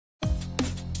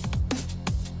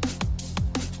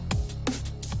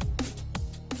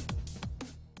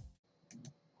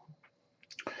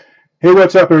Hey,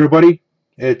 what's up, everybody?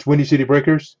 It's Windy City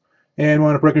Breakers, and we're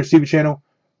on a Breakers TV channel,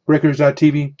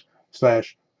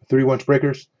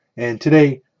 breakers.tv/31breakers. And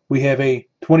today we have a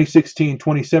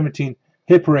 2016-2017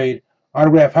 Hit Parade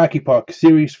Autograph Hockey Puck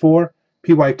Series 4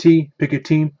 PYT Pick a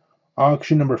Team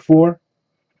Auction number 4.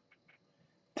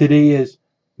 Today is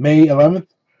May 11th,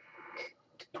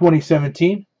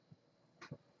 2017.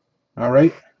 All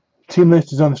right, team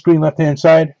list is on the screen left-hand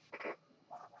side.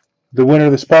 The winner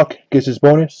of this puck gets his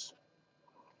bonus.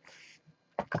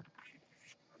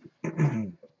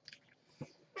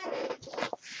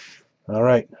 All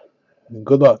right,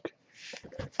 good luck.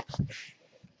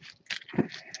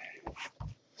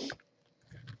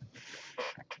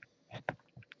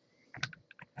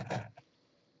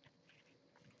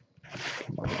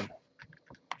 Come on.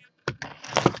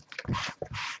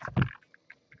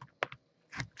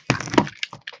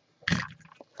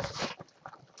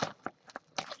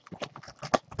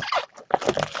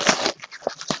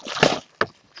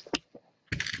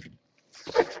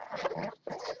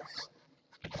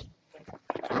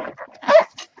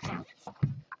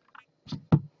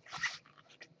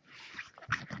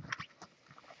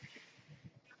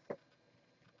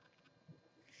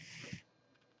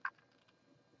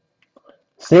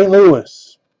 St.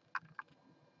 Louis,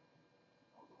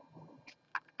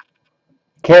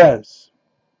 Cavs,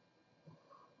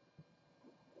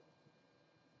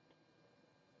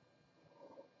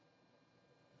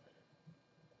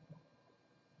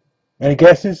 any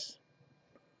guesses?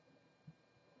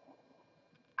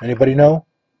 Anybody know?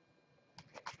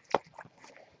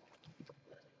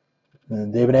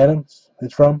 David Adams,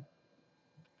 it's from?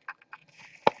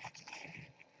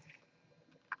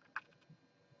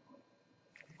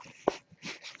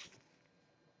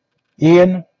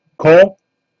 Ian Cole?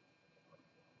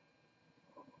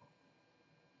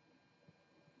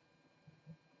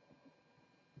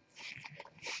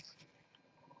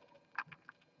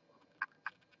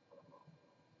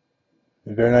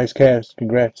 Very nice cast.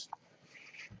 Congrats.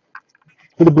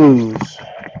 For the Blues.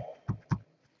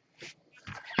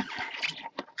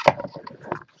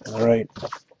 All right.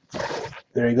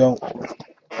 There you go.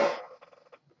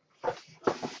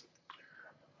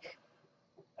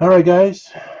 All right, guys.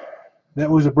 That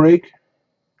was a break.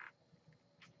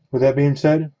 With that being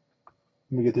said,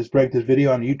 let me get this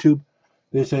video on YouTube.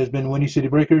 This has been Windy City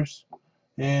Breakers,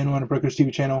 and we're on a Breakers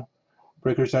TV channel,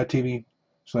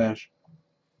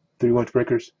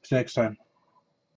 breakers.tv/31breakers. See you next time.